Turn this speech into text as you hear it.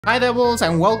Hi Devils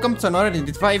and welcome to another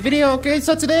identityv video. Okay,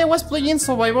 so today I was playing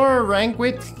Survivor rank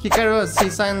with Hikaru,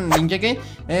 Zeez and Ninja.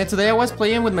 Today I was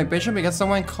playing with my patient because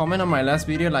someone commented on my last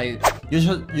video like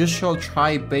you should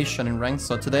try patient in rank.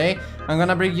 So today I'm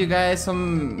gonna bring you guys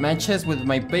some matches with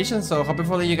my patient. So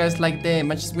hopefully you guys like the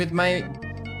matches with my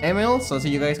Emil. So see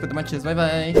you guys with the matches. Bye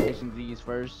bye. Patient Zeez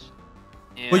first.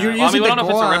 Yeah. But you're using well, I the don't know if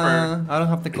it's a ripper. I don't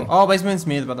have the code. Oh, Basement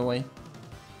Smith, by the way.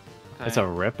 Okay. It's a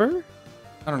ripper?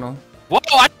 I don't know. Whoa!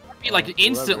 I beat like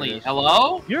instantly.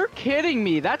 Hello? You're kidding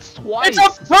me. That's twice.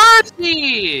 It's a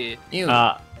Percy! Ew.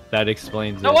 That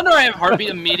explains No it. wonder I have heartbeat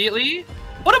immediately.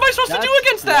 What am I supposed to do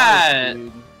against twice, that?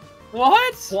 dude.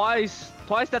 What?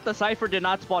 Twice that the Cypher did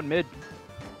not spawn mid.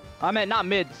 I meant not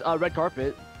mid, red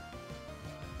carpet.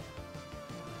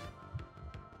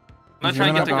 I'm gonna try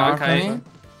and get to God Kite.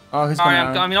 Oh, he's Sorry,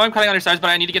 gonna... I'm cutting undersized, but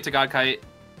I need to get to God Kite.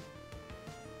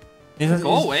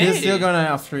 Go away. He's still gonna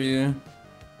after you.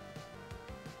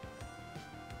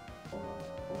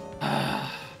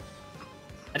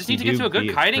 I just need to get to a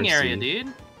good kiting area, dude.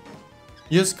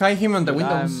 Just kite him on the Dude,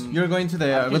 windows. You're going to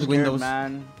the I'm too good scared, windows.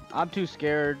 man. I'm too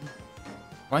scared.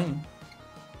 Why?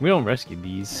 We don't rescue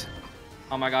these.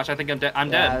 Oh my gosh, I think I'm dead. I'm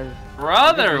Yeah, dead.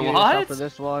 Brother, what? For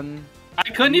this one. I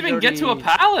couldn't even get to a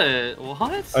pallet.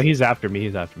 What? Oh, he's after me.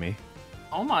 He's after me.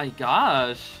 Oh my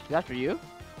gosh. Is that for you?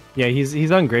 Yeah,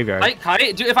 he's on graveyard. Tight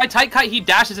kite? Dude, if I tight kite, he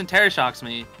dashes and terror shocks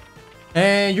me.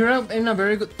 You're in a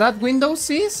very good... That window,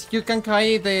 Zeez, you can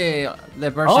kite the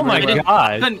person. Oh my very well.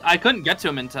 god. I couldn't get to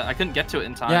him in time. I couldn't get to it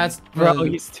in time. Yeah, it's... Bro,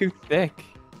 he's too thick.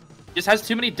 He just has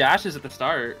too many dashes at the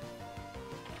start.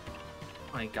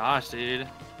 Oh my gosh, dude.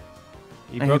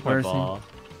 You I broke hate my Percy. ball.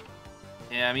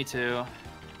 Yeah, me too.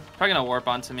 Probably gonna warp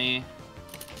onto me.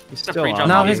 He's It's a still free on jump.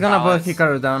 Now me. he's gonna put Pallets.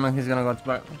 Hikaru down and he's gonna go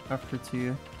back after to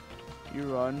you. You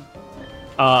run.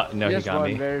 No, he Just got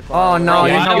run me. very far Oh, away. no, Bro,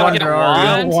 you're why not do I one get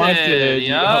there. You wanted?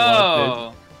 don't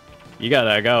Yo! You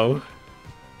gotta go.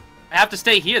 I have to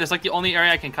stay here. That's like the only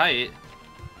area I can kite.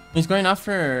 He's going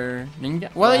after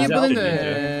Ninja. Well, Yeah, you put in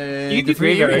after the... You can the do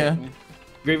free graveyard. area.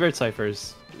 Graveyard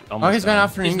Cypher's almost Oh, he's going done.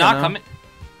 after Ninja He's not now. coming.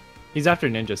 He's after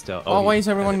Ninja still. Oh, why he- is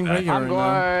everyone in graveyard I'm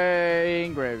right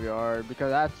going graveyard because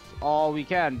that's all we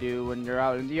can do when you're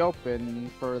out in the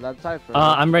open for that Cypher.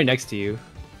 I'm right next to you.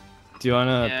 Do you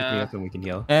wanna pick me Yeah. up and we can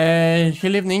heal? now? He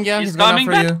left Ninja. He's He's going coming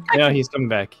after back. you. Yeah, he's coming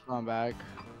back. Come back.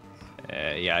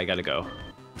 Yeah, I gotta go.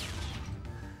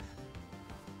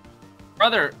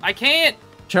 Brother, I can't.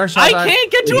 Charge I shot.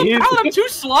 can't get to a He's- pallet. I'm too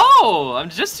slow. I'm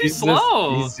just too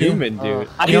slow. He's zooming, dude.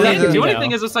 I He's can't after do you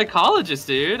anything as a psychologist,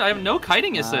 dude. I have no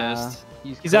kiting Uh, assist.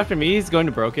 He's after me. He's going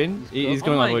to broken. He's Oh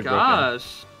going all the my way to broken.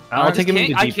 gosh. I'll take him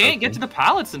into I deep can't get to broken. the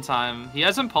pallets in time. He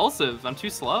has impulsive. I'm too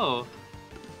slow.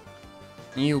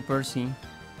 You, Percy.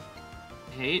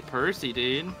 I hate Percy,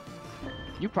 dude.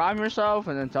 You prime yourself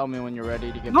and then tell me when you're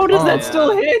ready to get. How the does Oh, that yeah.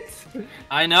 still hit?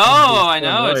 I know, so I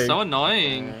know. It's annoying. so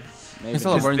annoying. Maybe. He's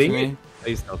teleporting to thing me.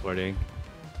 He's teleporting.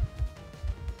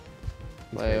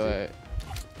 Wait.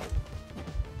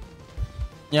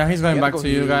 Yeah, he's going Gotta back go to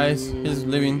you guys. He's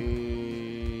leaving.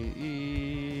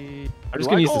 I'm just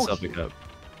Do gonna I use go- this up pick up.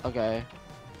 Okay.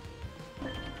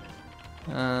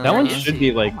 That one is should he?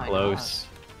 be like Oh my close.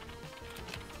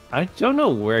 I don't know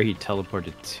where he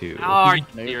teleported to. How are you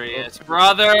Maybe- serious,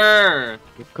 brother?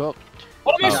 You cooked.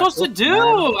 What am I You got supposed to cooked, do?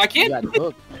 man. I You can't got do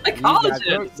cooked. it. You got Psychologist.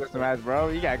 cooked, Mr. Maz, bro.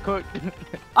 You got cooked.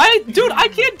 Dude, I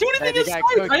can't do anything You as got psych.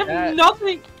 cooked, I have Matt.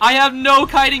 nothing. I have no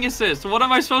kiting assist. What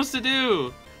am I supposed to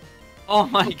do? Oh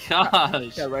my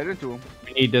gosh. Yeah, right into him.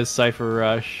 We need to Cypher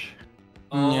rush.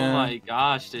 Oh Yeah. my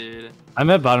gosh, dude. I'm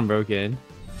at bottom broken.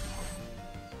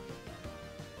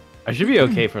 I should be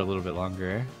okay for a little bit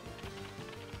longer.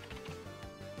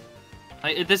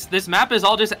 This map is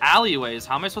all just alleyways.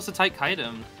 How am I supposed to tight kite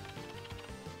him?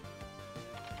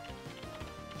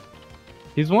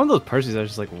 He's one of those persons that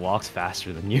just like walks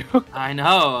faster than you. I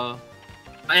know.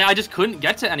 I just couldn't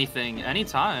get to anything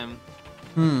anytime.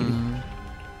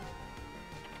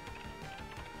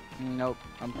 Nope,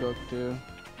 I'm cooked too.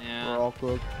 We're Yeah. all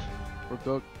cooked. We're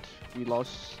cooked. We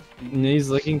lost. And he's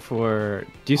looking for.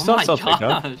 Do you Oh still my have self pick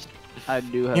up? gosh. I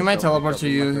do have. He might self teleport pickup to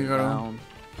in you, my Hikaru. down.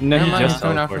 No, he Never mind, just he's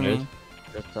coming after teleported. me.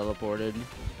 Just teleported.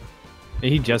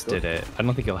 He just did it. I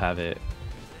don't think he'll have it.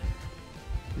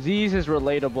 Zeez is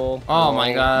relatable. Oh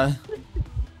my god.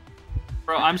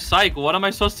 Bro, I'm psych. What am I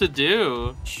supposed to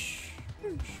do?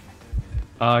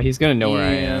 He's gonna know where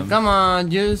I Yeah, am. Come on,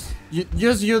 just you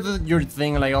do your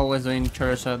thing like always doing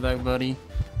church at that buddy.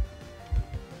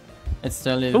 It's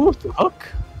still it. Ooh, the hook.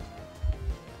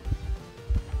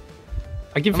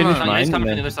 I can Come finish on. He's mine. coming And from the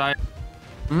then... other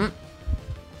side.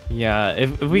 Yeah,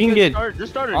 if we can get.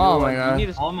 Just start a new Oh one. my God. You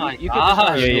need to, Oh my you can just start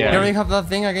a gosh. new Yeah, one. Here we have that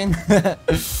thing again.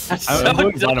 That's so I'm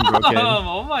doing bottom dumb. broken.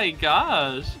 Oh my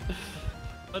gosh.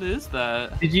 What is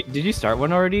that? Did you start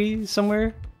one already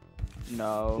somewhere?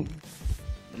 No,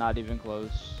 not even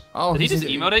close. Oh, Did he this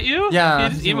just is- emote at you? Yeah, He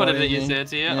just he's emoted at emoting you, me.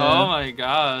 Santi. Yeah. Oh my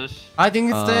gosh. I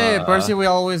think it's the Percy Uh, we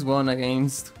always won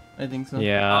against. I think so.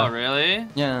 Yeah. Oh really?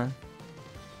 Yeah.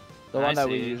 The I one that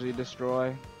we see. usually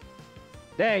destroy.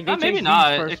 Dang, they Maybe changed not.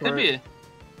 Zeez It first could word. be.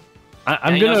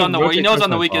 I'm He knows gonna. on the he rotate knows towards on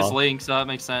the my weakest ball. link, so that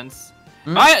makes sense.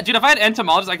 Hmm? Dude, if I had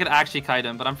entomologist, I could actually kite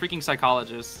him, but I'm freaking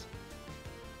psychologist.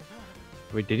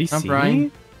 Wait, did he I'm see Brian.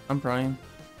 me? I'm Brian.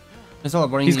 It's all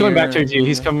boring. He's going back here. towards you.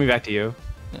 He's coming back to you.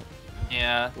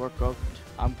 Yeah. We're cooked.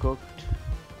 I'm cooked.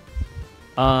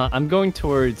 I'm going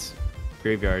towards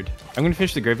graveyard. I'm gonna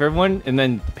finish the graveyard one, and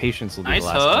then patience will be Nice the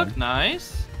last hook. one.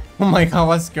 Nice. Oh my god, I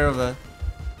was scared of that.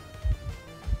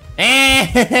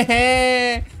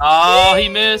 Oh, he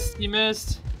missed. He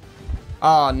missed.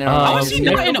 Oh no. How Oh, is he he's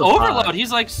not next in to the pot. overload?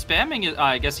 He's like spamming it.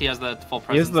 I guess he has the full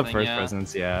presence. He has the thing, first yeah.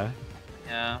 presence, yeah.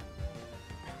 Yeah.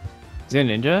 Is he a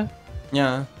ninja?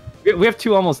 Yeah. We have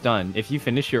two almost done. If you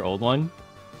finish your old one,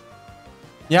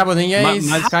 Yeah, but Ninja My- is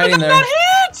my- hiding there. Not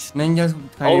hit! Ninja's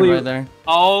hiding Only- right there.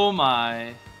 Oh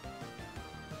my.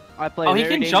 I play. Oh, he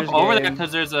very can jump dangerous over there game.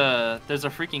 because there's a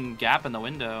freaking gap in the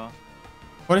window.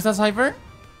 What is that, Cypher?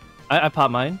 I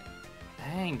popped mine.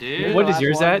 Dang, What dude. What the is last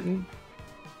yours one? at?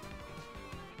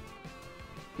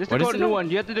 Just What is decode a it? new one.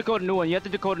 You have to decode a new one. You have to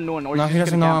decode a new one. Or No, you're he just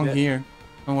doesn't gonna know camp I'm it. here.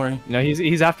 Don't worry. No,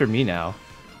 he's after me now.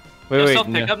 Wait, You wait, self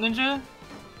no. pickup ninja?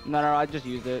 No, I just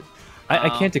used it. I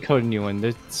can't decode a new one.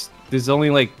 There's only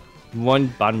like one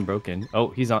bottom broken. Oh,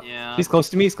 he's on. Yeah. He's close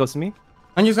to me. He's close to me.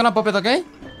 I'm just gonna pop it, okay?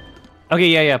 Okay,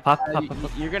 yeah, pop, pop, pop,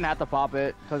 pop. You're gonna have to pop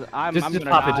it because I'm Just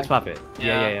gonna pop die. it. Just pop it.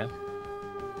 Yeah. Yeah.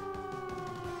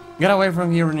 Get away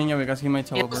from here, Ninja, because he might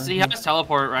teleport. He has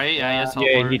teleport, right? Yeah, he has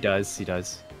teleport. Yeah, he does. He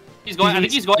does. He's going. I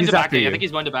think he's going he's to back after gate. I you. think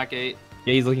he's going to back gate.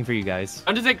 Yeah, he's looking for you guys.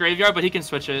 I'm just at graveyard, but he can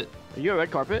switch it. Are you a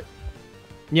red carpet?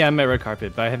 Yeah, I'm at red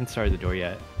carpet, but I haven't started the door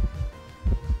yet.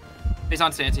 He's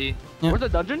on Santi. Yeah. Where's the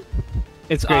dungeon?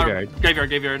 It's graveyard. Graveyard.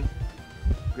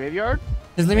 Graveyard?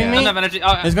 He's leaving Yeah. me. Doesn't have energy.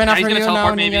 Oh, He's going yeah, after he's you gonna now,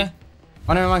 teleport maybe. Ninja.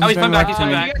 Oh, never mind. Oh, he's coming back, to he's me.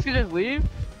 coming You guys can just leave?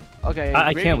 Okay.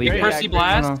 I can't leave yet. Percy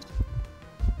Blast? No, no.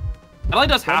 It only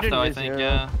does half Dungeon though, I is think. here.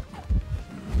 Yeah.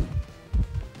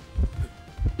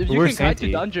 Dude, you Where's can kite the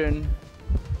Santi? dungeon.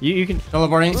 You can.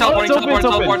 Teleporting. Teleporting, it's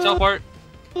open, teleport.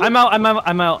 I'm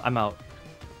out.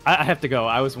 I have to go.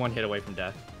 I was one hit away from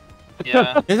death.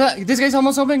 Yeah. This guy's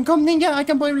almost open. Come, Ninja. I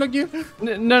can play like you.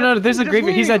 No. There's a Just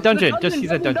graveyard. He's leave. at dungeon. The Just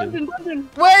he's at dungeon. Dungeon.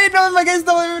 Wait, no, my guy's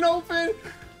not even open.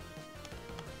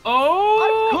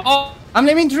 Oh. I'm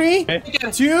naming 3,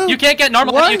 Okay. 2. You can't get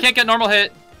normal What? hit. You can't get normal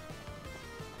hit.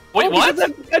 Wait, Oh, what? He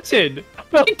doesn't have protection.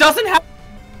 He doesn't have.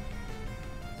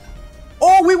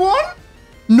 Oh, we won?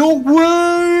 No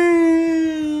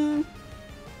way.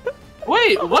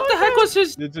 Wait, what the heck was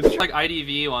his It's a like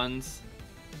IDV ones?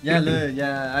 Yeah, look,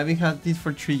 yeah, I've been had this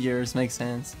for 3 years. Makes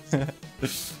sense.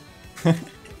 It's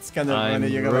kind of I'm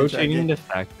funny. You gotta check rotating it. the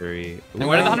factory. And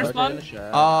where did the Wow. hunter spawn? He's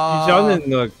down in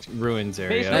the ruins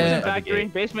area. Basement and by the factory.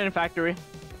 gate. Basement and factory.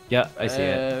 Yeah, I see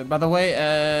it. By the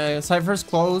way, Cypher's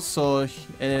closed, so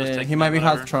take he might be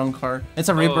whatever. have trunk card. It's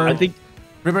a Reaper. I think.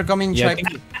 Reaper coming. Yeah, I check.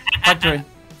 think.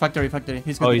 Factory.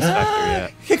 He's Oh, coming. he's factory. Yeah.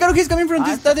 Hikaru, he's coming from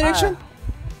that direction.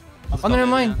 Let's Oh, go, never man,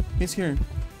 mind. He's here.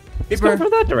 Let's go Reaper. for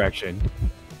that direction.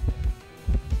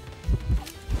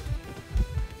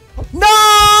 No,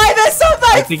 that's so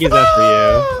nice. I think he's after you.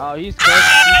 Oh, he's cooked.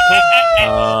 He's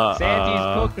cooked. Santi's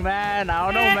Uh, cooked, man. I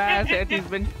don't know, man. Santi's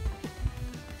been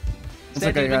It's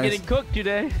okay, guys. getting cooked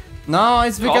today. No,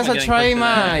 it's because been I getting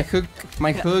tried cooked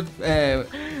my hook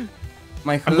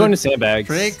I'm going to sandbags.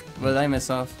 trick, but I mess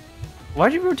off.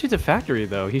 Why'd you rotate to factory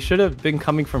though? He should have been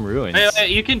coming from ruins. Wait,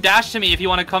 you can dash to me if you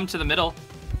want to come to the middle.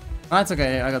 Oh, it's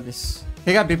okay. I got this.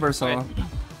 He got beeper, so. Wait.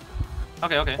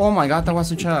 Okay. Oh my god, that was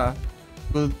such a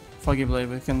good foggy blade.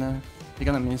 We can, you're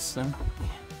gonna miss them.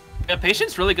 Yeah,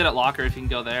 Patient's really good at locker if you can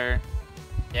go there.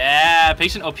 Yeah,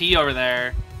 Patient OP over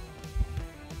there.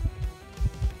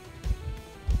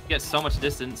 You get so much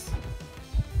distance.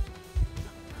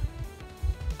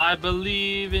 I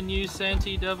believe in you,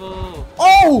 SantiDevil.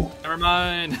 Oh! Never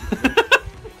mind.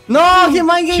 No, he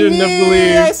might get Shouldn't me. have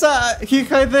believed. I saw he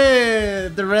had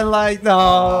the red light.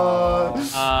 No.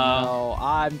 No,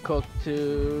 I'm cooked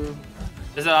too.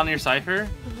 Is that on your cipher?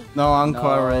 No, I'm No,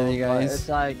 already, but guys. It's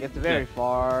like it's very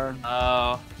far.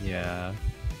 Oh. Yeah.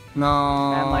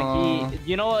 No. And like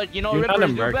you know what You're not a Rippers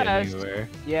do merc best. anywhere.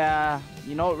 Yeah,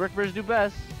 you know what Rippers do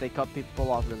best. They cut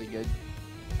people off really good.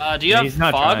 Do you have He's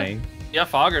not fog? trying. you have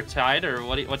fog or tide or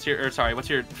what's your what's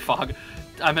your fog?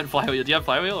 I meant flywheel. Do you have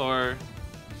flywheel or?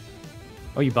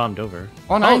 Oh, you bombed over.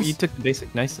 Oh, nice. Oh, you took the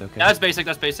basic. Nice. Okay. Yeah, that's basic.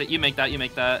 That's basic. You make that. You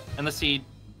make that. And let's see.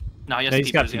 No, he has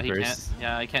he's got TPs. Yeah, he TPs. can't.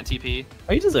 Yeah, he can't TP.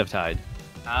 Oh, he does have tide.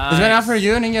 Nice. He's going after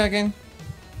you, Ninja, again.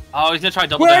 Oh, he's gonna try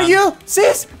double Where down. are you?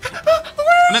 Zeez!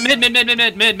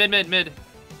 Mid.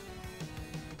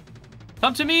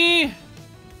 Come to me.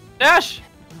 Dash.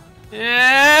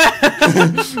 Yeah.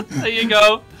 There you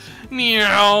go.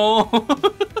 Meow.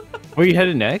 Where are you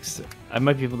headed next? I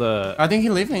might be able to. I think he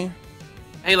left me.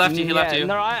 He left you. He left you.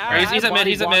 No, He's at mid.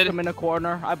 He's at mid. Him in a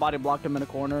corner. I body blocked him in the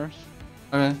corners.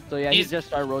 Okay. So yeah, he just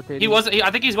started rotating. He wasn't. I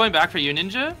think he's going back for you,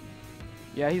 Ninja.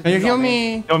 Yeah, he's. Can you he's heal on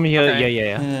me? Show me. Okay.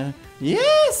 Yeah.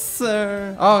 Yes,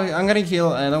 sir. Oh, I'm gonna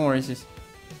heal. Don't worry, Zeez.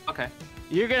 Okay.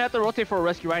 You're gonna have to rotate for a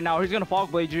rescue right now. He's gonna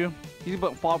fog blade you. He's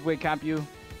gonna fog blade camp you.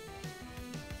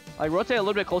 Like rotate a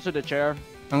little bit closer to chair.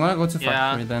 I'm gonna go to Yeah.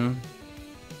 factory then.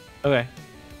 Okay.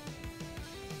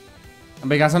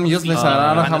 Because I'm useless,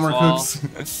 I don't behind have this more wall.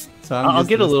 hooks. So I'm I'll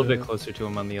get a useless little to bit it. closer to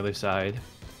him on the other side.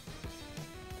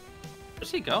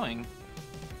 Where's he going?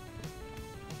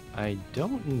 I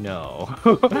don't know.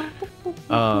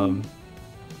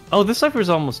 Oh, this cipher is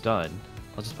almost done.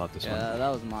 I'll just pop this Yeah, one. that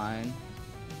was mine.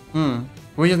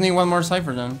 We just need one more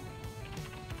cipher then.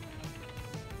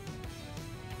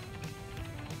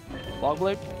 Fog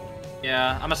blade.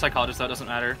 Yeah, I'm a psychologist, so it doesn't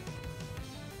matter.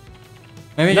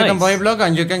 Maybe you can Nice. body block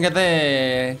and you can get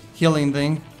the healing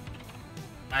thing.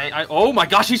 Oh my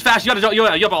gosh, he's fast. You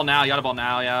gotta ball now. You gotta ball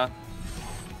now. Yeah.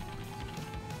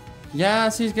 Yeah,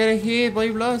 so he's getting hit,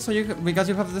 body block, so because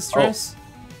you have the stress.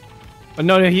 Oh,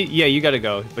 no, yeah, you gotta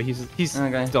go. But he's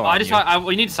Okay. still Oh, on you.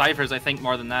 we need ciphers, I think,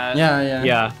 more than that. Yeah.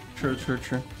 Yeah. True.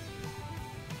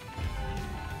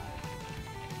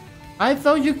 I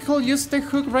thought you could use the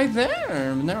hook right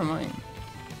there. Never mind.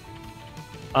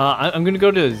 I'm gonna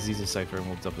go to Zeez's cipher and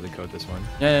we'll double the code this one.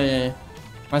 Yeah.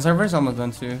 My server is almost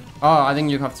done too. Oh, I think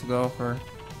you have to go for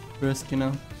risk, you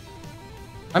know.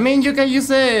 I mean, you can use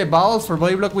the balls for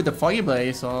body block with the foggy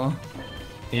blade, so.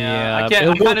 Yeah, I it'll can't.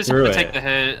 I go kind of just have through to it. take the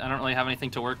hit. I don't really have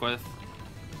anything to work with,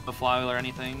 the flywheel or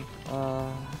anything.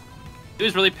 He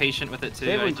was really patient with it too.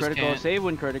 Save I when just critical. can't. Save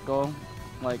when critical.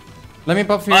 Like. Let me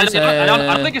pop I first.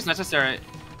 don't think it's necessary.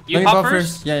 You let me pop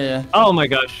first? Yeah. Oh my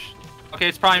gosh. Okay,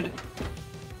 it's primed.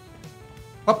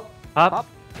 Pop. Hop.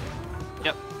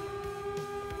 Yep.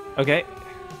 Okay.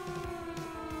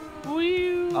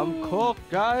 I'm cooked,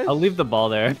 guys. I'll leave the ball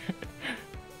there.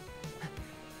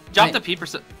 Drop the peeper.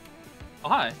 Oh,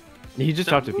 hi. He just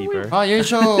dropped a peeper. Oh, you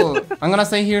show. I'm gonna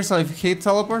stay here, so if he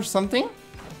teleports something,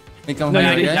 we can No, find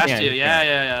Yeah, it, he okay? dashed Yeah, you. he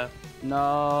Yeah.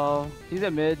 No, he's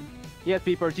at mid. He has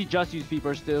peepers. He just used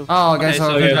peepers too. Oh, okay, Okay, so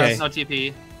so he he does. has no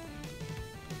TP.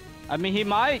 I mean, he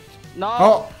might. No.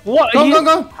 Oh, What?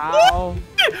 go! How?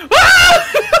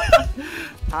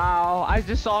 How? I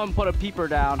just saw him put a peeper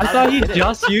down. I thought he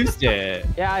just used it.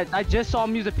 Yeah, I just saw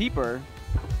him use a peeper.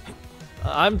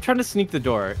 I'm trying to sneak the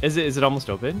door. Is it almost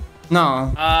open?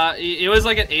 No. It was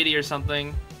like at 80 or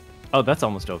something. Oh, that's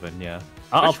almost open. Yeah.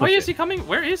 I'll Which way push is it. he coming?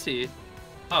 Where is he?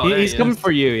 Oh, there He's he coming is.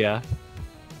 for you. Yeah.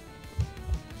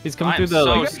 He's coming I'm through the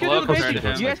so You like. guys can slow do the compared to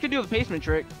basement. him. You guys can do the basement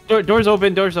trick. Doors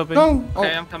open. Doors open. Go!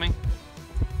 Okay, Oh, I'm coming.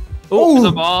 oh. There's a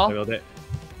I ball. built it.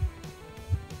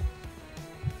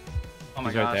 Oh my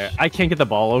He's right gosh. there. I can't get the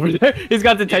ball over there. He's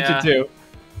got detention Yeah. too.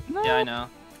 No. Yeah, I know. I'm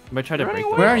gonna try to break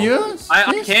the Where are wall. you?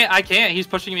 I can't. He's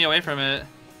pushing me away from it.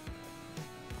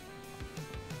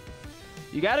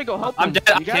 You gotta go help him. I'm dead.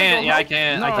 You I gotta go can't. Yeah, I help-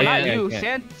 can't. No, I not can't. you. I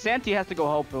can't. Santi has to go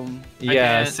help him.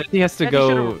 Yeah, can't. he has to Santi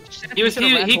go. should've- He was Santi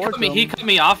should've ran he towards cut me. He him. cut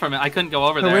me off from it. I couldn't go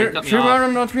over So there. He we're cut me three off.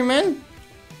 man, no 3 men?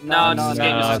 No, just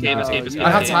escape. I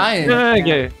have time.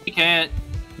 Okay. You can't.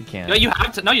 You can't. No, you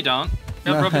have to. No, you don't.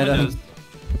 You have No, broken I don't. windows.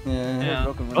 Yeah. Yeah.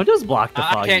 Broken Oh, window. just block the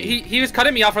I foggy. can't. He was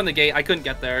cutting me off from the gate. I couldn't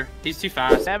get there. He's too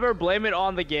fast. Never blame it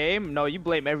on the game. No, you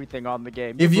blame everything on the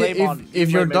game. If blame your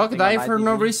blame dog everything on died for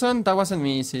no IDV. reason, that wasn't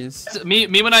me, sis. Me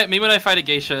when I fight a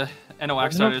geisha and a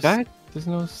wax There's no artist. guy- There's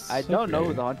no. I don't know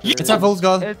who the hunter It's is. a fool's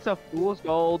god. It's a fool's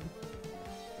gold.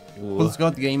 Fool's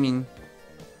god gaming.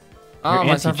 Oh, You're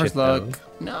my anti-chip, surfer's luck.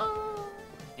 No.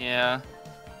 Yeah.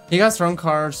 He got strong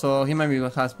card, so he might be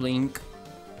has blink.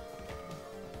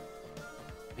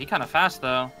 He kind of fast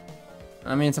though.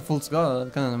 I mean, it's a fool's god.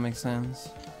 It kind of makes sense.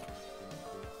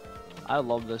 I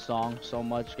love this song so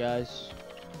much, guys.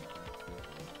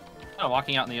 Oh,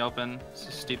 walking out in the open. This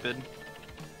is stupid.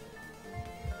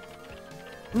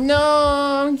 No,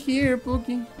 I'm here,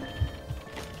 Pookie.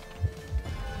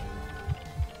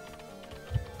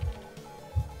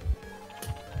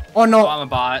 Oh Oh, no! I'm a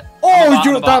bot. Oh, I'm a bot,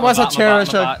 you! I'm a bot, That I'm was a bot, terror I'm a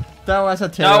bot, I'm a shot. bot. That was a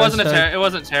terror No, it wasn't a shot. terror. It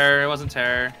wasn't terror. It wasn't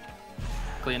terror.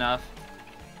 quickly enough.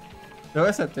 There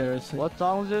was a terrace. What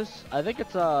song is this? I think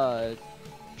it's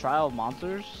Trial of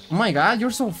Monsters. Oh my god, you're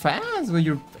so fast with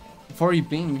your 40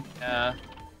 ping. Yeah.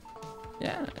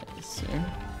 Yeah, sir.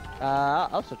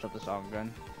 I'll switch up the song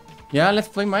again. Yeah, let's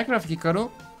play Minecraft,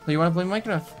 Hikaru. Do you wanna play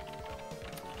Minecraft?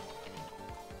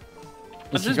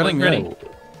 Is Is his Hikaru blink muted? ready?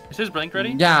 Is his blink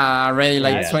ready? Yeah, ready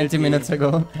like Yeah, 20 minutes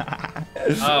ago. Oh,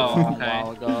 A okay.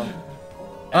 while ago.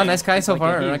 Oh, nice guy so Like,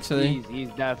 far, he's- actually. He's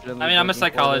definitely. I mean, I'm a looking for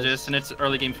psychologist, this. and it's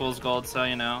early game fool's gold, so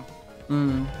you know.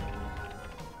 Mm.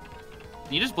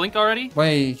 Can you just blink already?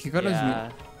 Wait, Hikaru's Yeah.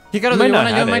 Hikaru, You do might you not wanna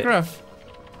join have it. Minecraft?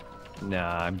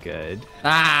 Nah, I'm good.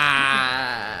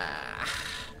 Ah.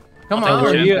 Come I'll on,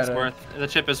 take the you chip. It's Hikaru. worth. The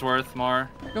chip is worth more.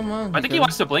 Come on. I think he Hikaru.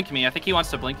 wants to blink me. I think he wants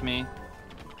to blink me.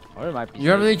 Or it might be.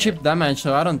 You're really safe. cheap damage,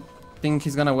 so I don't think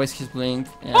he's gonna waste his blink.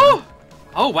 Yeah. Oh!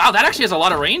 Oh wow, that actually has a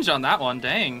lot of range on that one.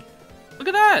 Dang. Look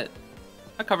at that.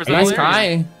 That covers the Nice whole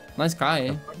area. guy. Nice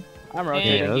guy. I'm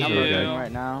rotating. those I'm are rotating good.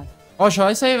 right now. Oh, shall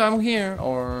I save I'm here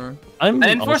or? I'm I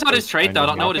didn't force also out his trait, though. I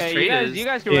don't know what his Okay, trait you guys, is. you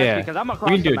guys can Yeah. rest because I'm across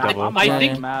We can the do a map. double. I'm I across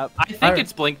think- the map. I think Alright.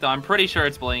 it's blink though. I'm pretty sure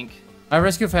it's blink. I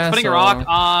rescue fast. Putting a so- rock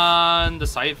on the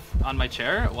scythe on my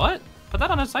chair. What? Put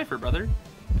that on a cipher, brother.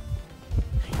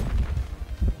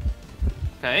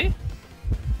 Okay.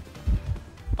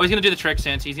 Oh, he's gonna do the trick,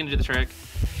 Santi. He's gonna do the trick.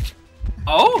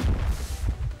 Oh,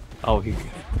 Oh, he.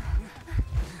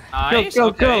 nice. go,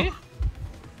 okay. go.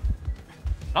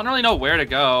 I don't really know where to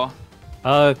go.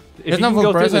 If There's you no can full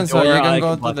go through person, the so door, you I can go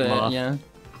can to block them the off. yeah.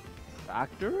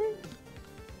 Factory?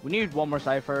 We need one more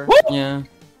cipher. Yeah.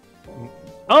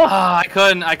 Oh, Ah, I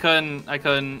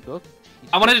couldn't. Look,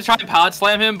 I wanted to try and pallet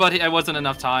slam him, but it wasn't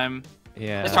enough time.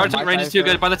 yeah. His charge my range is too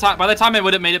cipher. good. By the time I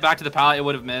would have made it back to the pallet, it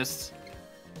would have missed.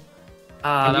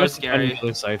 Ah, I'm that was just finding scary.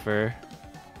 another cipher.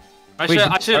 I Wait, should did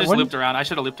have that just one- looped around. I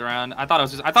should have looped around. I thought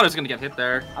I was gonna get hit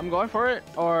there. I'm going for it,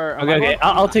 or am Okay, I okay. going?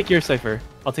 I'll take your cipher.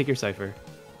 I'll take your cipher.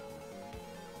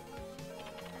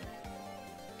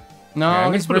 No, Here, I'm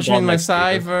gonna he's put a ball pushing my next to you.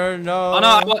 cipher. No. Oh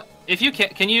no! If you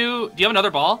can you? Do you have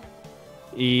another ball?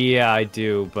 Yeah, I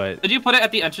do, but Did you put it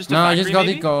at the entrance to No, factory? just go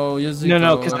maybe? deco. Just no,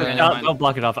 deco. because Okay, never I'll, mind. I'll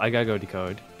block it off. I gotta go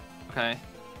decode. Okay.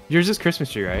 Yours is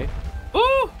Christmas tree, right?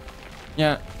 Ooh.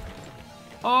 Yeah.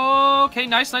 Okay.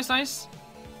 Nice. Nice. Nice.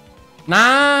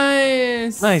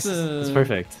 Nice. Nice. That's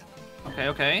perfect. Okay.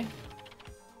 Okay.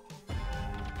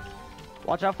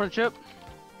 Watch out for the chip.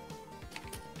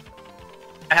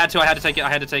 I had to take it. I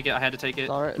had to take it. It's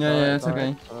alright. Yeah, it's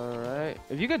okay. Alright.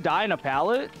 If you could die in a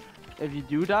pallet, if you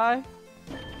do die,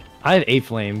 I had 8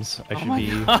 flames. I Oh should my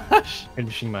be gosh.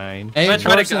 finishing mine. Hey, I'm gonna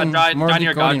try to person, drive more down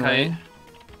your god decoding, kite. right?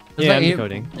 It's Yeah, like I'm eight-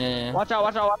 decoding. Yeah. watch out,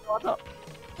 watch out, watch out, watch out.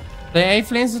 The A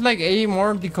flames is like A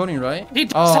more decoding, right? He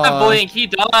does have blink. He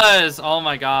does. Oh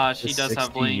my gosh. He It's does have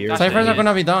 60 blink. years Gosh Ciphers dang are it.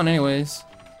 gonna be done anyways.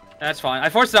 That's fine. I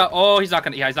forced it out. Oh, he's not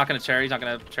gonna. Yeah, he's not gonna chair. He's not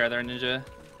gonna chair there, Ninja.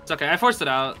 It's okay. I forced it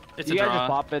out. It's You a guys just draw.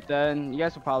 pop it then. You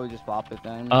guys will probably just pop it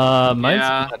then. Mine's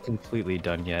Yeah. not completely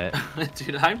done yet.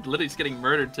 Dude, I'm literally just getting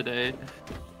murdered today.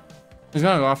 He's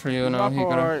gonna go after you He's now. not He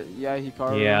gonna... for- yeah, he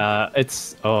carved. Yeah,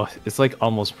 it's like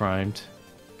almost primed.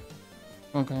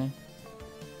 Okay.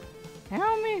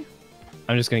 Help me.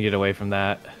 I'm just gonna get away from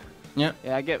that. Yeah,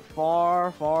 I get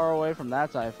far, far away from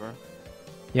that cipher.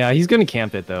 Yeah, he's gonna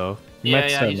camp it though. He might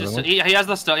Yeah, start he just moving. he has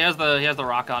the he has the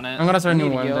rock on it. I'm gonna start a You new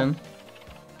need to one heal. then.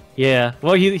 Yeah.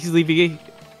 Well, he's leaving it.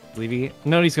 Leaving it.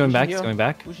 No, he's going We should back. He's heal. going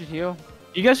back. We should heal.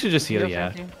 You guys should just heal.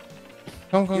 Yeah. Santi.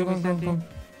 Come, come, Heal me, come, come, Santi. come.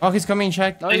 Oh, he's coming,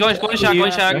 check. No, He's going he's- shot, he's-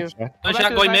 going shot. he's- Going back shot,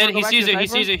 to going the cipher, mid. go He back sees to you. the He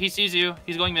cipher. sees you. He sees you.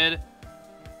 He's going mid.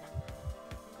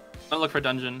 Don't look for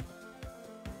dungeon.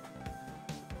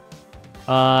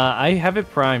 I have it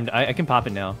primed. I can pop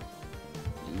it now.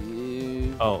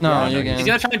 You- Oh. No, yeah, you He's can.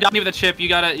 gonna try and down you with a chip. You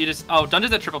just. Oh,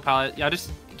 dungeon's at triple pallet. Yeah,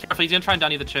 just careful. He's gonna try and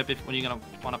down you with a chip when you're gonna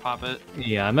want to pop it.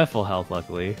 Yeah, I'm at full health,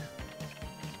 luckily.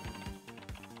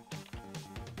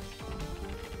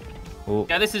 Oh.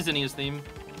 Yeah, this is Zinnia's theme.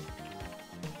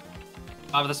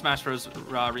 The Smash Bros.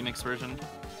 Remix version.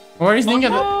 Where is Ninja?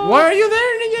 no. Why are you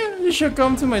there, Ninja? You should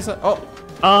come to my side. Oh,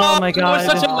 Oh my It god.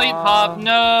 was such a late pop.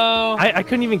 No. I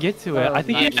couldn't even get to it. Oh, I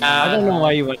think yeah. I don't know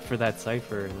why you went for that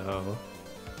cipher though.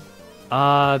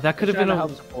 That could have Trying been to a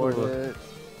help support it.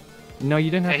 No, you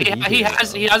didn't have to. be He there,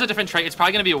 has though. he has a different trait. It's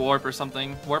probably gonna be a warp or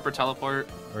something. Warp or teleport.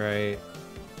 Right.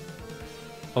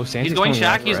 Oh, Santa's He's going coming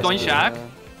back Shack. for He's us. going Shack.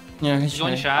 yeah, He's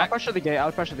going check. I'll Shack. pressure the gate.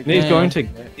 I'll pressure the No, he's gate. going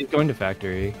Yeah. to he's going to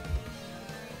factory.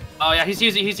 Oh yeah, he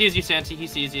sees you. He sees you, Santi. He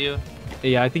sees you.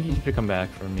 Yeah, I think he should come back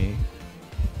for me.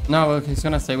 No, look, he's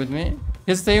gonna stay with me.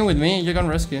 He's staying with me. You're gonna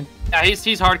rescue. Yeah,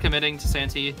 he's hard committing to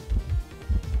Santi.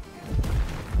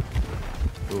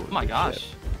 Ooh, Oh my good gosh.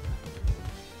 shit.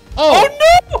 Oh,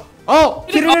 no! Oh!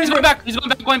 He's going back. He's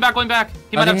going back.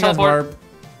 He might have teleport.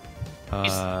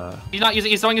 He's not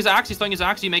using. He's throwing his axe.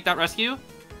 You make that rescue.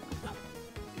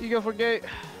 You go for gate.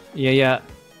 Yeah.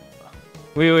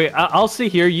 Wait. I'll stay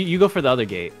here. You go for the other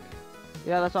gate.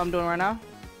 Yeah, that's what I'm doing right now.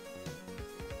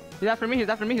 He's after me.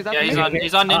 Yeah,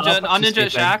 he's on Ninja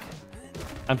Shack.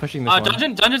 I'm pushing this one.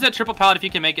 Dungeon's at triple pallet if you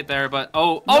can make it there, but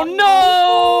oh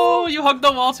no! You hugged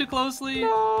the wall too closely.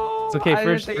 No. It's okay.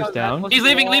 First down. He's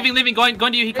leaving. Going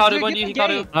to you,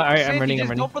 Hikaru. Alright, I'm running.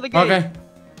 Okay.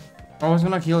 I was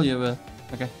gonna kill you, but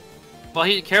okay.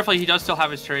 Well, carefully. He does still have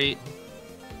his trait.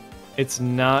 It's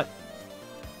not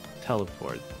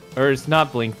teleport, or it's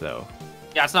not blink though.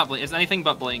 Yeah, it's not blink. It's anything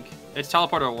but blink. It's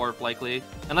teleport or warp likely,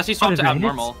 unless he swaps to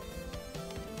abnormal.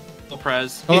 No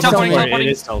prez. He's teleporting. It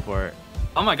is teleport.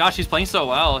 Oh my gosh, he's playing so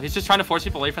well. He's just trying to force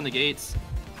people away from the gates.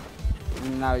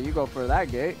 Now you go for that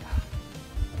gate.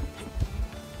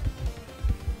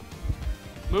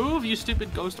 Move, you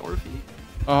stupid ghost Orphe.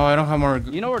 Oh, I don't have more.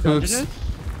 You know where dungeon is?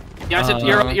 Yeah,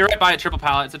 you're right by a triple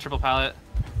pallet. It's a triple pallet.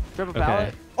 Triple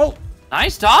pallet. Oh,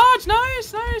 nice dodge,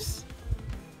 nice.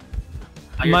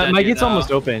 Oh, my gate's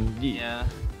almost open. Yeah.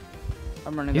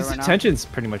 I'm running there His right now. attention's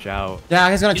pretty much out. yeah,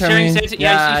 he's gonna turn me.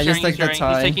 Yeah, just like the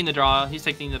tie. He's taking the draw. He's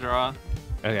taking the draw.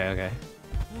 Okay.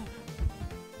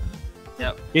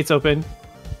 Yep. Gate's open.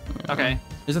 Okay.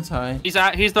 It's a tie.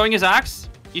 He's throwing his axe.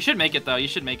 You should make it though. You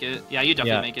should make it. Yeah, you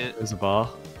definitely make it. There's a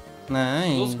ball.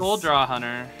 Nice. Cool skull draw,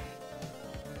 Hunter.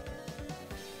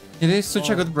 It is such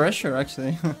a good pressure,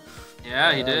 actually.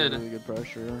 Yeah, he did. Really good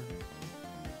pressure.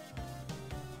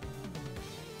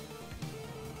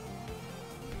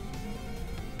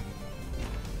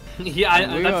 Yeah,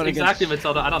 that's exactly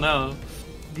Matilda. I don't know.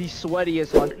 The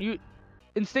sweatiest hunter. You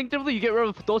instinctively you get rid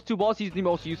of those two balls. He's the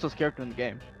most useless character in the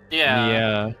game.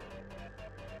 Yeah.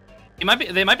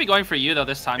 They might be going for you though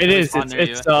this time. It is.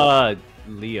 It's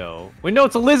Leo. Wait, no,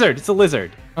 it's a lizard. It's a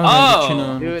lizard.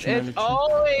 Oh, dude, it's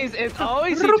always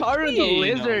Hikaru and the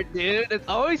lizard, dude. It's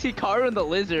always Hikaru and the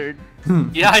lizard.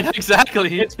 Yeah, I know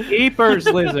exactly. It's Peeper's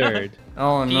lizard.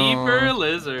 Oh no. Peeper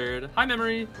lizard. Hi,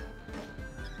 memory.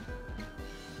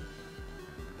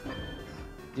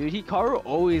 Dude, Hikaru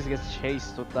always gets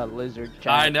chased with that lizard.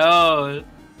 I know.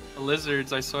 The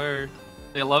lizards, I swear.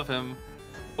 They love him.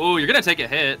 Oh, you're gonna take a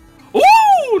hit. Ooh,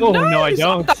 oh, nice! no, I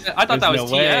don't. I thought that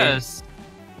was TS.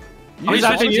 Oh, he's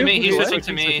switching to me. He's switching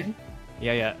to me.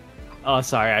 Yeah. Oh,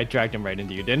 sorry. I dragged him right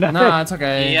into you, didn't I? Nah, it's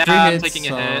okay. Yeah, 3 I'm hits,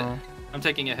 taking a hit. I'm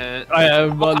taking a hit. I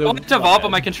wanted to vault, but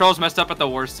my controls messed up at the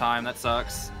worst time. That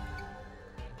sucks.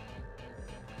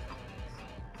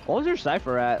 What was your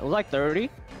cipher at? It was like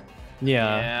 30?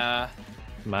 Yeah.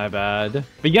 My bad.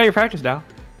 But you got your practice now.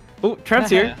 Oh, Trent's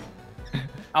here.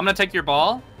 I'm gonna take your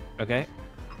ball. Okay.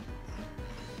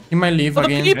 He might leave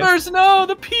again. The peepers! No,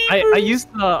 the peepers! I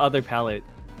used the other pallet.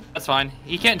 That's fine.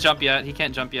 He can't jump yet.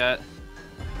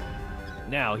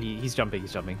 Now he's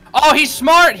jumping. Oh, he's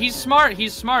smart! He's smart! You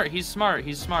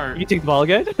take the ball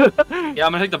again? Yeah, I'm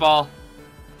gonna take the ball.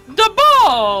 The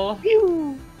ball!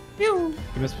 Pew! You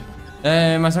must be...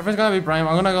 my surfer's gonna be prime.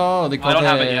 I'm gonna go. I don't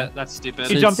have it yet. That's stupid.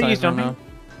 He's jumping. Now.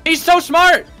 He's so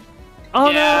smart! Oh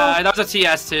yeah, no! That was a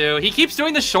TS too. He keeps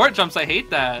doing the short jumps. I hate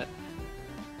that.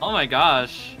 Oh my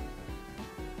gosh.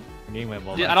 My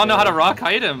ball I don't know how to rock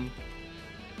hide him.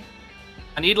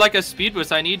 I need like a speed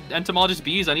boost. I need entomologist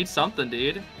bees. I need something,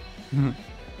 dude. How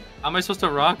am I supposed to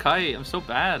rock height? I'm so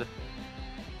bad.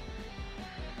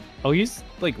 Oh, he's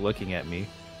like looking at me.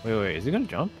 Wait. Is he gonna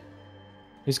jump?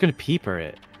 He's gonna peeper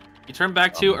it. You turn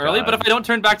back too early, but if I don't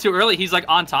turn back too early, he's like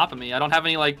on top of me. I don't have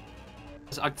any like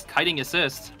kiting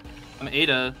assist. I'm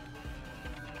Ada.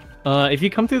 If you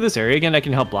come through this area again, I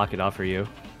can help block it off for you.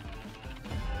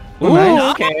 Ooh,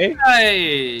 nice. Okay.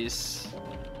 Nice.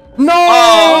 No!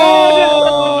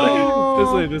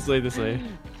 Oh! This way.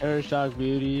 Terror Shock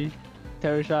Beauty.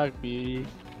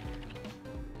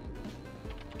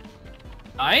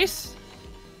 Nice.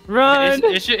 Run!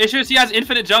 Issues, he has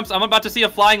infinite jumps. I'm about to see a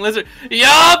flying lizard.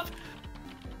 Yup!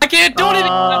 I can't do anything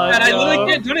about that. No. I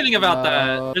literally can't do anything about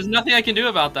that. There's nothing I can do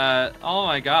about that. Oh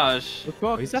my gosh.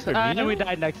 And we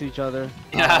died next to each other.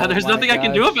 Yeah, there's nothing I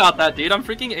can do about that, dude. I'm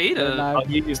freaking Ada. Oh,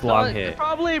 you used long hit.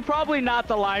 Probably not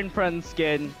the line friend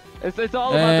skin. It's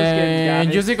all about the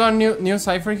skins, guys. Yuzi got new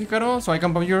cipher, Hikaru, so I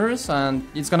can pop yours, and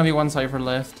it's gonna be 1 cipher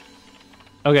left.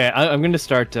 Okay, I'm gonna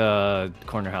start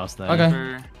corner house then.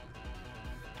 Okay.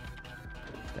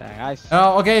 Nice.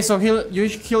 Oh, okay. So you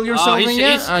kill yourself in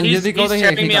here, and Yuzi go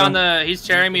to He's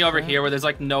carrying me over here where there's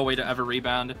like no way to ever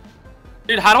rebound.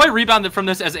 Dude, how do I rebound it from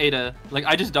this as Ada? Like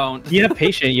I just don't. You have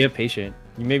patient.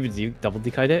 You maybe double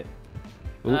decide it.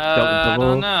 Ooh, double. I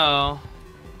don't know.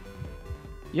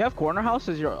 You have corner house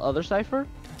as your other cipher?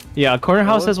 Yeah, corner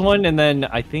house has one, and then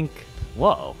I think.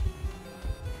 Whoa.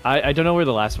 I don't know where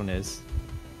the last one is.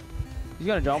 He's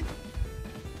gonna jump.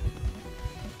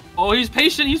 Oh, he's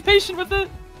patient. He's patient with it.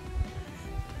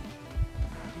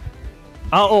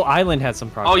 Oh, Island has some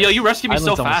progress. Oh, yo, you rescued me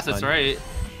Island's so almost fast. That's done. right.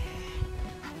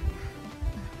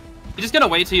 You're just gonna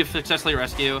wait till you successfully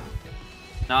rescue.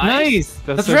 Nice.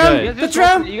 That's so tram. good. The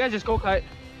tram. You guys just go kite.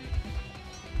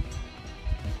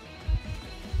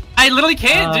 I literally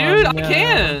can't, dude. no. I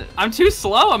can't. I'm too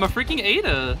slow. I'm a freaking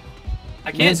Ada.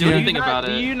 I can't do anything about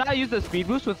Do it. you not use the speed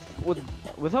boost with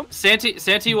him?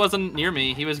 Santi wasn't near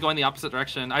me. He was going the opposite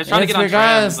direction. I was trying to It's get on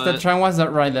tram, because the but tram was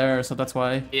right there, so that's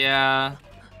why. yeah.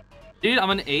 Dude,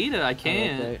 I'm an Ada. I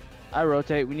can't. I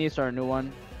rotate. We need to start a new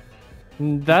one.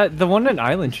 The one on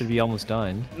Island should be almost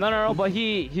done. No, but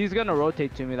he's gonna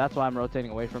rotate to me. That's why I'm rotating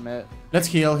away from it. Let's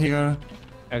heal here.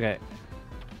 Okay.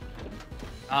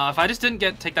 If I just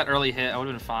didn't take that early hit, I would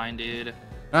have been fine, dude.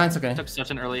 Ah, it's okay. I took such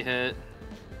an early hit.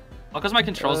 Oh, because my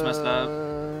controls messed up.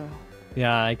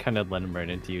 Yeah, I kind of let him run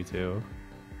into you too.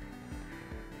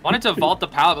 Wanted to vault the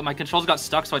pallet, but my controls got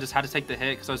stuck, so I just had to take the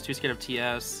hit because I was too scared of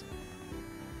TS.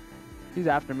 He's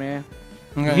after me.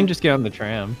 You Okay. can just get on the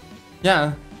tram.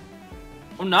 Yeah.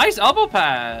 Oh, nice elbow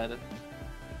pad.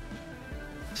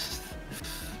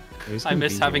 There's I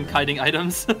miss convenient. having kiting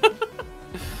items.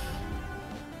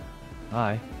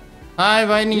 Hi. Hi,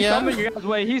 bye, He's coming Ninja. your guys'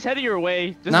 way. He's heading your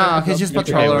way. Just Nah, a heads he's up. just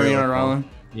Okay, patrolling we're around.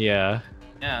 Yeah.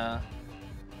 Yeah.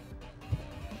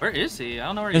 Where is he? I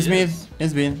don't know where It's he me. is.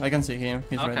 It's me. I can see him.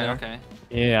 He's right Okay, there. okay.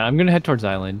 Yeah, I'm gonna head towards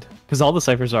Island because all the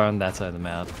ciphers are on that side of the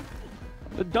map.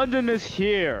 The dungeon is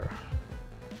here.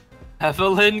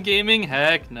 Evelyn Gaming?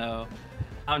 Heck no.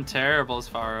 I'm terrible as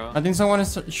Faro. I think someone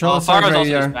is show Oh, us a Faro's also just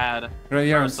graveyard. bad.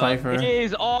 Graveyard Faro's bad. cipher. He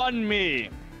is on me.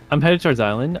 I'm headed towards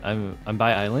Island. I'm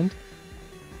by Island.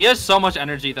 He has so much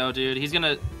energy though, dude. He's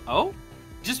gonna. Oh?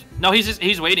 He's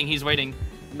waiting. He's waiting.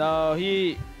 No,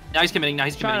 he Now he's committing. Now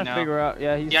he's trying committing to now. figure out.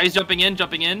 Yeah, he's. Yeah, he's jumping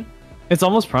in. It's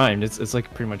almost primed. It's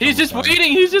like pretty much. He's almost just done.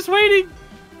 waiting. He's just waiting.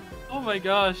 Oh my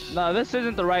gosh. No, this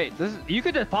isn't the right. You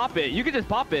could just pop it. You could just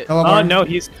pop it. Hello, Oh Mark. no,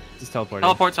 he's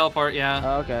teleported. Teleport.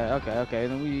 Yeah. Okay.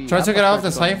 Then we Try to get out of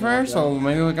the Cypher, cipher, so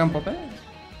maybe we can pop it.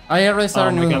 I already Oh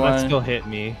started my a new god, that one. still hit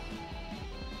me.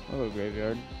 Oh,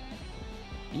 graveyard.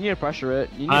 You need to pressure it.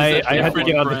 You need I to had to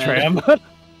get on the tram.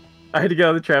 I had to get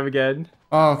on the tram again.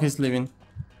 Oh, he's leaving.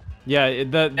 Yeah,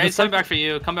 Yeah, he's coming back for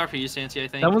you. Come back for you, Santi, I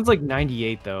think. That one's like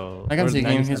 98 though. I can Or see him,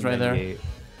 97, he's right there. 98.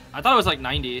 I thought it was like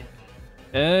 90.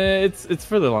 It's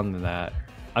further along than that.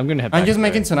 I'm gonna head back. I'm just there.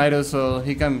 making Tonido so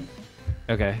he can.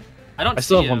 Okay. I don't I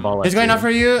still see have one him. ball left. He's going too. after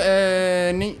you.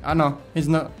 No, he's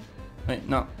not. Wait,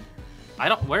 no. I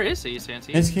don't. Where is he,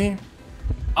 Santi? Is he?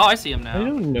 Oh, I see him I now.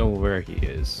 don't know where he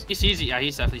is. He sees you. Yeah, he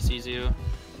definitely sees you.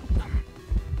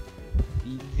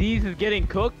 Zeez is getting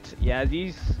cooked. Yeah,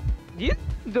 Zeez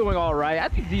doing all right. I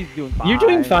think Zeez doing fine. You're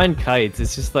doing fine kites.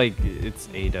 It's just like it's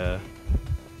Ada.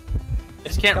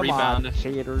 Just can't Come rebound. on,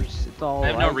 shaders. It's all I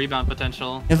have no right. rebound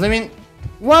potential. He's leaving.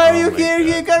 Why are Oh you my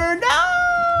here, God. Hikaru? No!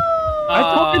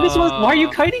 I told you this was. Why are you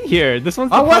kiting here? This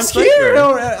one's. I the was front here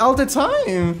cipher. all the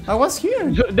time. I was here.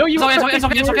 No, you.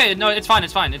 It's okay. No, it's fine.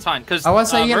 Because I was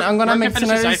saying I'm gonna make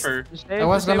scenarios. Cipher. I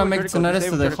was gonna make scenarios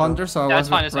to the hunter, so I Yeah, was it's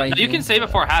fine. It's fine. right No, you can here. save it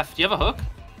for half. Do you have a hook?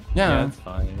 Yeah, Yeah. it's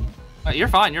fine. You're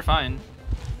fine. You're fine.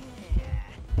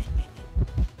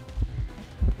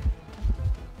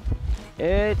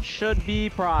 It should be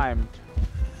primed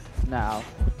now.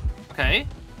 Okay.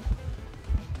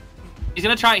 He's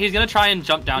gonna try and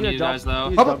jump down He's you gonna guys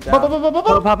jump. though. He's-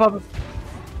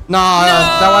 No,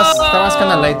 that was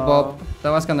kind of late, Bob. That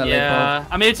was kind of late, Yeah.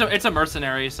 I mean, it's a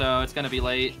mercenary, so it's gonna be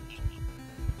late.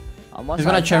 Unless He's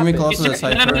gonna I chair me pop it. close to the No,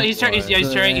 cipher. he's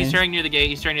tearing near the gate.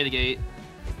 He's tearing near the gate.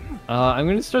 I'm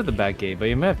gonna start the back gate, but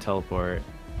you might have teleport.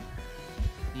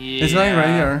 Yeah. He's going right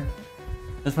here.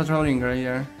 He's patrolling right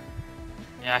here.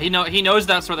 Yeah, he knows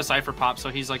that's where the cipher pops, so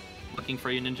he's like looking for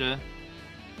you, Ninja.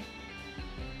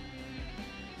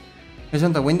 He's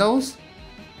on the windows.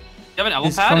 You have an elbow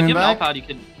He's pad? If coming you have an elbow back. pad, you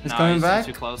can. He's No, coming he's back.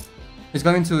 too close. He's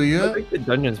coming to I you. think the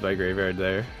dungeon's by graveyard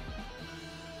there.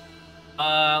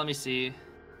 Let me see.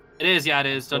 It is, yeah, it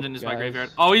is. Dungeon is my guys. graveyard.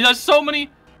 Oh, he has so many.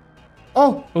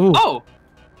 Oh, Ooh. Oh.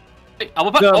 Wait,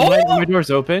 elbow pad. No, Oh. my door's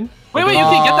open. Wait, you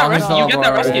can get that Oh, rescue. You get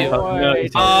that he's rescue. No,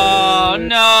 he's Oh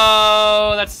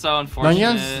no, that's so unfortunate.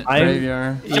 Dungeons I'm-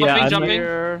 graveyard. Jumping.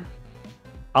 Here.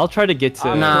 I'll try to get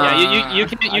to. Nah. Yeah, you I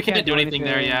can't can't do do anything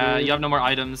there. anything, Yeah, dude. you have no more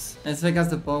items. It's because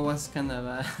the ball was kind of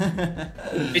bad.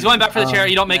 He's going back for the chair.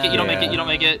 You don't make it. yeah, You don't make it. yeah. You don't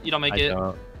make it. You don't make I it.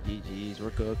 don't. GG's, we're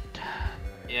cooked.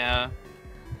 Yeah.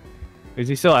 Is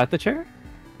he still at the chair?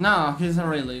 No, he's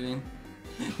already leaving.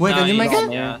 Wait, No, can you he's make on it?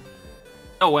 there.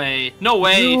 No way. No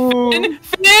way. No. Finn?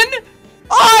 Finn?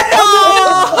 I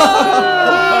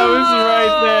was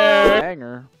right there.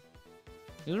 Banger.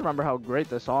 You remember how great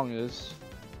this song is.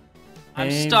 I'm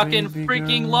Hey, stuck in baby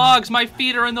freaking girl. logs. My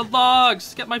feet are in the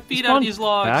logs. Get my feet out of these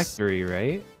logs. Factory,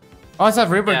 right? Oh, it's that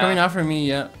Reaper Yeah. coming after me,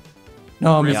 yeah.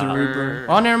 No, Mr. Yeah. Reaper.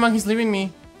 Oh, never mind, he's leaving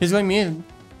me. He's going mid.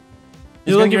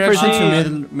 He's going looking for direction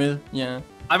to Zeez. mid, yeah.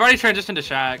 I've already transitioned to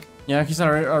Shaq. Yeah, he's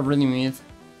really mid.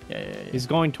 Yeah. He's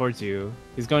going towards you.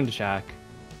 He's going to Shaq.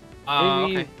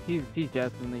 Okay. He's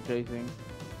definitely chasing.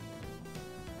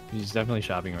 He's definitely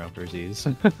shopping around for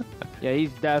Zeez. Yeah,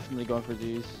 he's definitely going for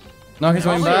these. No, he's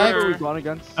going back. Sure. Who's going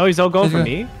against? Oh, he's all going He's for go-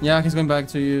 me? Yeah, he's going back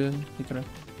to you.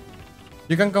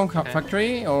 You can go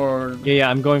factory or... Yeah,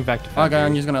 I'm going back to factory. Okay,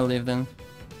 I'm just gonna leave then.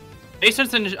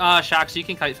 Mason's in Shaq, so you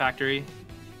can kite factory.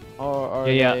 Or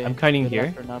Yeah, they I'm kiting good here.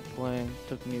 After not playing,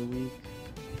 took me a week.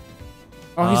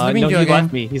 Oh, he's leaving no, you he again.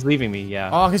 left me. He's leaving me, yeah.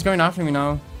 Oh, he's going after me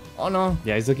now. Oh no.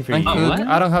 Yeah, he's looking for I'm you. Oh, cooked. what?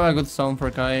 I don't have a good zone for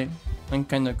Kai. I'm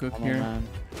kinda cooked Come on, here. man.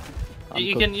 I'm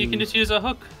You cooked can too. just use a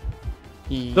hook.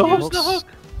 The Use hooks. the hook.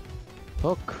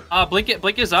 Hook.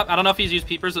 Blink is up. I don't know if he's used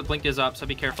peepers, but Blink is up, so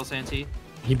be careful, Santi.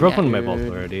 He broke Yeah, one of my bolts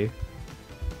dude. already.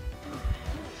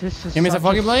 This is Give me some such a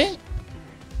Foggy Blade?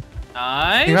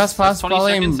 Nice. He has That's fast 20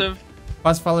 volley seconds and- of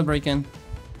Fast follow break in.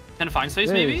 10 fine space,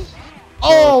 maybe? This.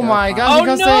 Oh Okay, my fine. god,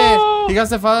 Oh, no! he got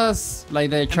the fast, like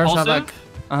the charge Impulsive? attack.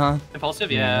 Uh-huh.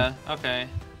 Impulsive? Yeah. Okay.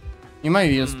 You might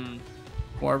use Hmm.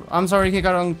 warp. I'm sorry, he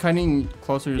got on kinda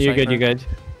closer to You're good, Cypher. you're good.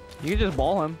 You can just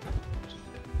ball him.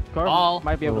 Carb Ball.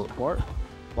 might be able Oh. to support.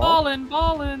 Ball.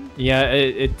 Ballin'. Yeah,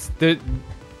 it's the...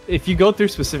 If you go through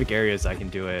specific areas, I can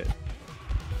do it.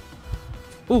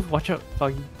 Ooh, watch out,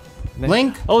 Foggy.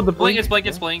 Blink? Oh, the Blink, blink. it's Blink,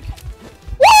 it's Blink.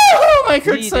 Woo! My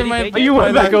quick Did save he my... take Oh, you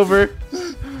went back over.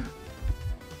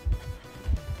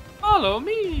 Follow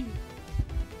me.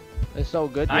 It's so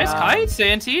good. Nice yeah. kite,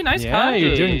 Santi. Nice Yeah, kite.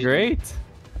 you're doing great.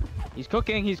 He's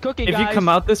cooking. He's cooking, If guys. you come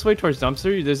out this way towards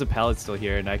dumpster, there's a pallet still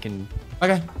here, and I can...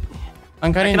 Okay.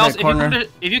 I'm I kinda in can that also, corner.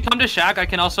 if you come to Shaq, I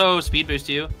can also speed boost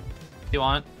you. If you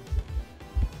want.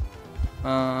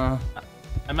 Uh,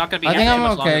 I'm not gonna be I think here I'm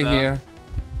much longer, okay though. here.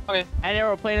 Okay. Any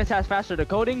aeroplane has faster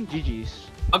decoding. GG's.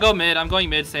 I'll go mid. I'm going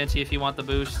mid, Santi, if you want the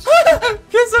boost.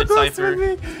 Get so Good close Cypher.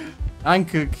 with me. I'm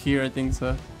cooked here, I think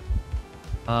so.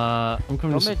 I'm coming to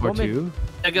Go mid, support go mid. you.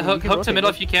 Yeah, go You hook can to rotate, middle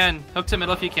bro. if you can. Hook to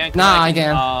middle if you can. 'cause Nah, I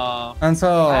can't. Oh. And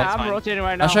so... I'm fine. rotating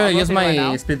right now. I should have I'm used rotating my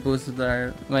right now. speed boost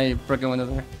there, my broken window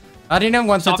there. I didn't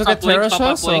want to Stop, get stop, blink, Terra stop,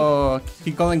 shot, stop, so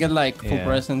he couldn't get like full Yeah.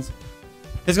 presence.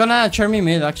 He's gonna chair me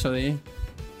mid actually.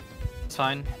 It's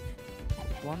fine.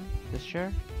 One. This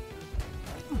chair.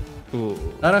 Ooh.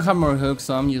 I don't have more hooks,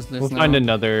 so I'm useless We'll now. find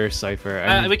another cipher.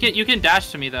 You can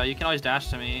dash to me though. You can always dash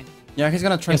to me. Yeah, he's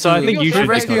gonna try Yeah, so to I think you should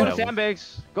rescue. just Go go to that way.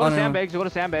 sandbags. Go Oh, to no. sandbags. Go to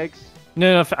sandbags.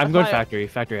 No, I'm going fine. factory.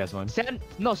 Factory has one.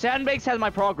 No, sandbags has my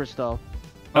progress though.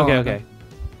 Oh, Okay, okay. okay.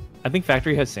 I think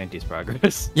factory has Santi's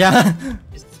progress. Yeah.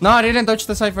 No, I didn't touch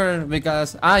the cipher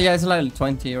because yeah, it's like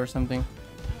 20 or something.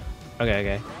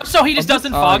 Okay. So he just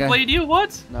doesn't Oh, fog okay. blade you?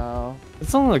 What? No.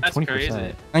 It's only like That's 20%.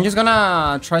 crazy. I'm just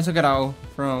gonna try to get out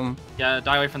from. Yeah,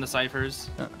 die away from the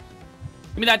ciphers. Yeah.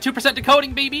 Give me that 2%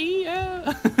 decoding, baby.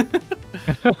 Yeah.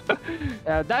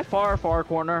 That far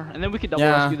corner, and then we can double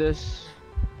Yeah. rescue this.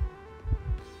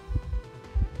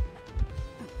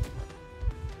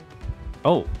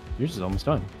 Oh, yours is almost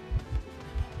done.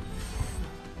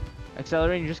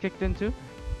 Accelerating, you just kicked in too.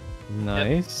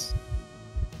 Nice.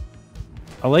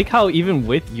 I like how even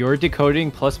with your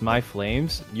decoding plus my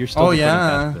flames, you're still Oh, decoding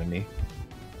yeah. faster than me.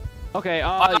 Okay.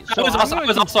 I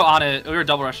was also on it. We were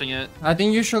double rushing it. I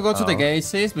think you should go to the Oh. gate,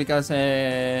 sis, because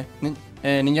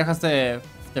Ninja has the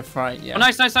fry. Yeah. Oh,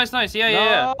 nice.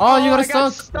 Yeah. Oh, you got I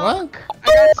got stuck.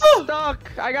 What?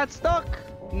 I got stuck.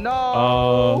 No.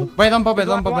 Oh. Wait, don't pop This it, is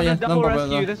why don't I pop it wanted yet. double Don't pop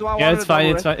rescue. it. This is why I Yeah, wanted it's to fine.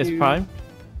 double It's fine. It's rescue. prime.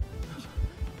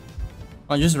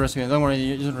 Oh, just rescue it. Don't worry,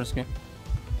 you just rescue.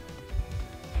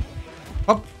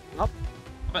 Hop.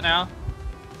 But now.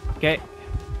 Okay.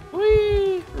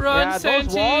 Whee! Run, Yeah, Santi!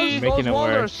 those walls Making it are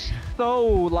work. so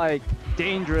like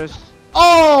dangerous.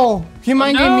 Oh! He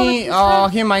mind no, gave me. this is Oh,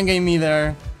 he mind gave me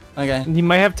there. Okay. He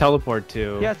might have teleport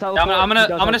too. Yes, Yeah, I'm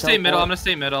gonna stay middle. I'm gonna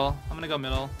stay middle. I'm gonna go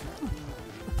middle.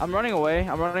 I'm running away.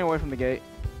 I'm running away from the gate.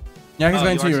 Yeah, he's Oh,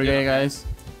 going you to are your still- gate, guys.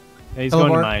 Yeah, he's going to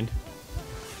Teleport. mine.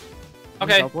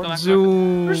 Okay. Teleport? Go back.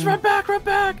 Zoom. Just run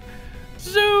back.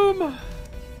 Zoom.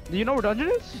 Do you know where dungeon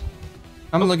is?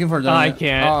 I'm looking for them. I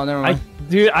can't. Oh, never mind.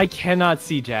 Dude, I cannot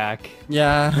see Jack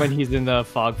Yeah. when he's in the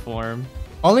fog form.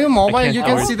 Only on mobile can't you tell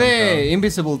can where see it comes the from.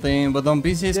 invisible thing, but on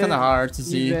PC it's kind of hard to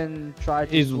see. Even try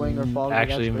to He's swing or fall.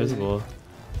 actually invisible.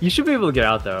 You should be able to get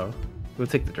out though. We'll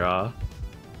take the draw.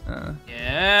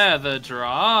 Yeah, the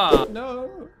draw. No.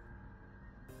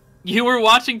 You were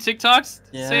watching TikToks,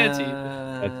 Yeah. Santi.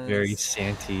 That's very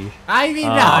Santi. Ivy, no.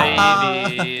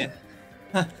 Ivy.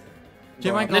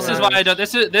 This is why I don't.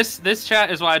 This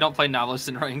chat is why I don't play Novelist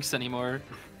in ranks anymore.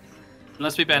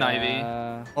 Unless we ban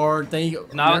Ivy. Or they.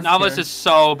 Novelist is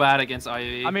so bad against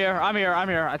Ivy. I'm here.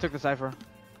 I took the cipher.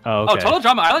 Oh, okay. Oh, Total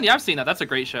Drama Island. Yeah, I've seen that. That's a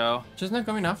great show. She's not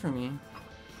coming after me.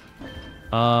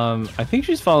 I think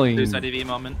she's following. There's IDV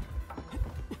moment.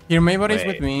 Here, my buddy's Wait.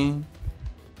 with me.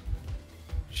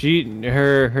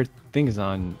 Her thing is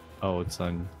on. Oh, it's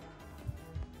on.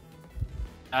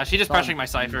 She's just pressuring my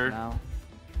cipher. Now.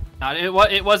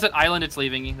 It wasn't Island. It's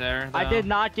leaving there. I did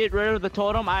not get rid of the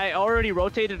totem. I already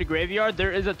rotated the graveyard.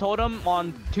 There is a totem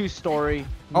on 2-story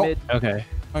Oh. mid. Okay.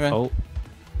 Okay. Oh,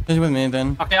 She's with me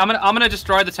then. Okay, I'm gonna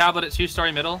destroy the tablet at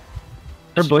 2-story middle.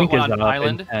 her She blink put is one on up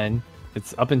Island. in 10.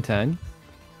 It's up in 10.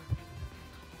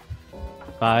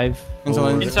 5.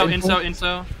 Inso, 4.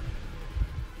 Inso.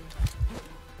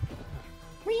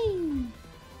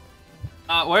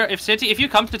 Where if you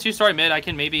come to 2-story mid, I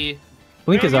can maybe.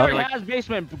 Blink is up. Graveyard has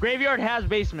basement. Graveyard has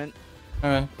basement.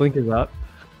 Okay. Blink is up.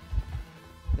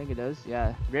 I think it does.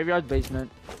 Yeah. Graveyard's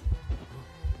basement.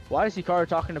 Why is Hikaru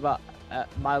talking about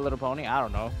My Little Pony? I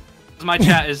don't know. My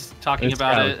chat is talking It's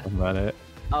about kinda it. talking about it.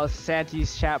 Oh,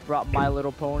 Santi's chat brought My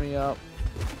Little Pony up.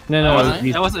 No,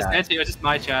 That wasn't Santi. It was just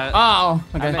my chat. Oh,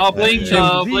 okay. Oh,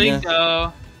 Blinko, Zeez.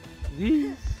 Blinko.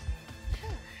 These.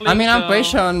 I mean, I'm Blinko.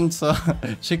 patient, so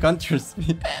she counters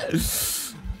me.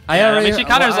 I mean, she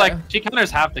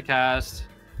counters half the cast.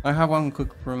 I have one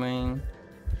cook remain.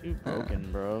 You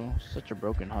broken, bro. Such a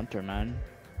broken hunter, man.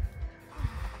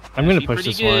 I'm gonna She push pretty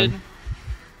this good. one.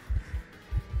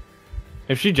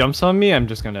 If she jumps on me, I'm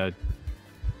just gonna.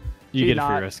 You She get a free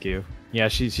not. rescue. Yeah,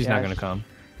 she's Yeah, not gonna come.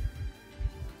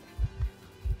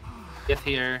 Get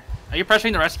here. Are you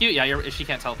pressuring the rescue? Yeah, she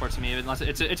can't teleport to me unless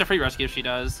it's a free rescue if she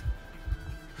does.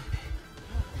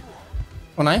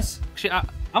 Oh, nice. Actually, I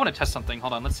want to test something.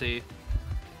 Hold on, let's see.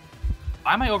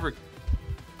 Why am I over?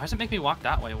 Why does it make me walk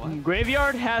that way? What?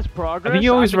 Graveyard has progress. I think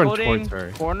you always I'm run decoding towards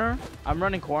her. Corner. I'm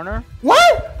running corner.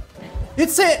 What?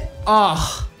 It's a.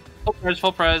 Oh.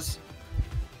 Full pres.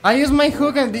 I use my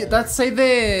hook and that say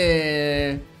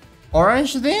the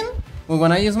orange thing. Well,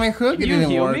 when I use my hook, Can it you didn't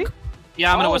heal work. me?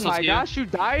 Yeah, I'm gonna Oh whistle my to you. gosh, you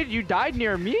died. You died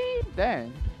near me.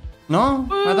 Dang. No,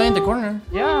 I died in the corner.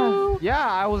 Yeah.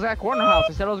 I was at corner house.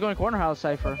 I said I was going corner house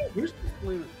cipher. Where's the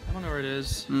blue? I don't know where it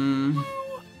is. Hmm.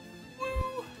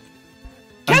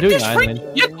 I'm Get doing this freak!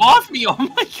 island. Get off me! Oh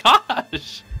my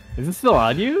gosh! Is it still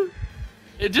on you?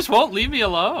 It just won't leave me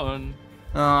alone.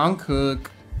 No, I'm cook.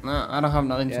 No, I don't have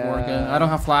nothing to work in. I don't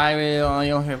have flywheel. I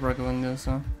don't have broken window,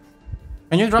 so.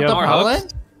 Can you drop Yeah, the more pallet?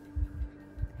 hooks?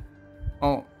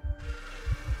 Oh.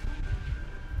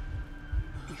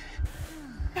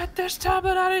 Get this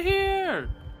tablet out of here!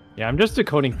 Yeah, I'm just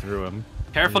decoding through him.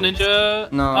 Careful,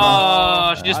 Ninja. No.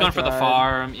 Oh, she's just I going for the tried.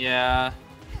 farm. Yeah.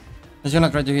 He's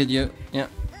gonna try to hit you. Yeah.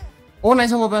 Oh,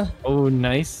 nice, a little bit. Oh,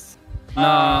 nice.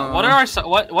 No. What are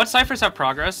what ciphers have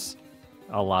progress?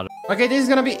 A lot of. Okay, this is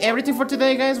gonna be everything for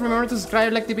today, guys. Remember to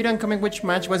subscribe, like the video, and comment which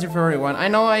match was your favorite one. I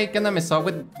know I kinda mess up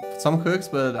with some hooks,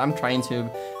 but I'm trying to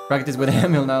practice with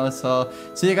Emil now. So,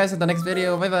 see you guys in the next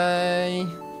video. Bye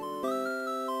bye.